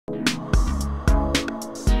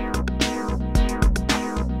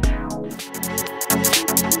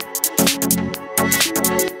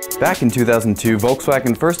Back in 2002,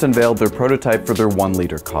 Volkswagen first unveiled their prototype for their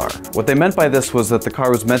 1-liter car. What they meant by this was that the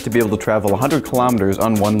car was meant to be able to travel 100 kilometers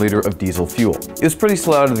on 1 liter of diesel fuel. It was pretty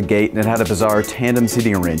slow out of the gate, and it had a bizarre tandem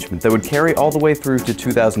seating arrangement that would carry all the way through to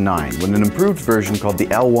 2009, when an improved version called the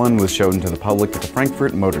L1 was shown to the public at the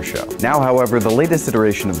Frankfurt Motor Show. Now, however, the latest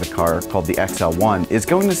iteration of the car, called the XL1, is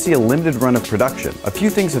going to see a limited run of production. A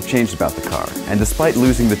few things have changed about the car, and despite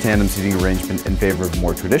losing the tandem seating arrangement in favor of a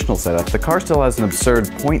more traditional setup, the car still has an absurd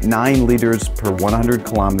 0.9 liters per 100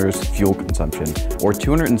 kilometers fuel consumption, or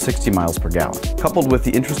 260 miles per gallon. Coupled with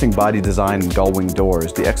the interesting body design and gull-wing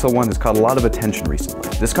doors, the XL1 has caught a lot of attention recently.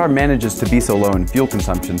 This car manages to be so low in fuel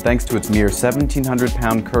consumption thanks to its mere 1,700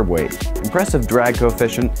 pound curb weight, impressive drag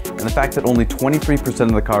coefficient, and the fact that only 23%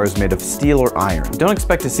 of the car is made of steel or iron. Don't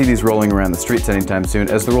expect to see these rolling around the streets anytime soon,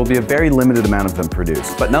 as there will be a very limited amount of them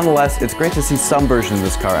produced. But nonetheless, it's great to see some versions of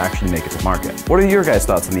this car actually make it to market. What are your guys'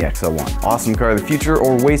 thoughts on the XL1? Awesome car of the future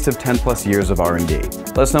or waste of 10+ years of R&D?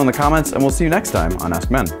 Let us know in the comments, and we'll see you next time on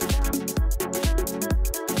AskMen.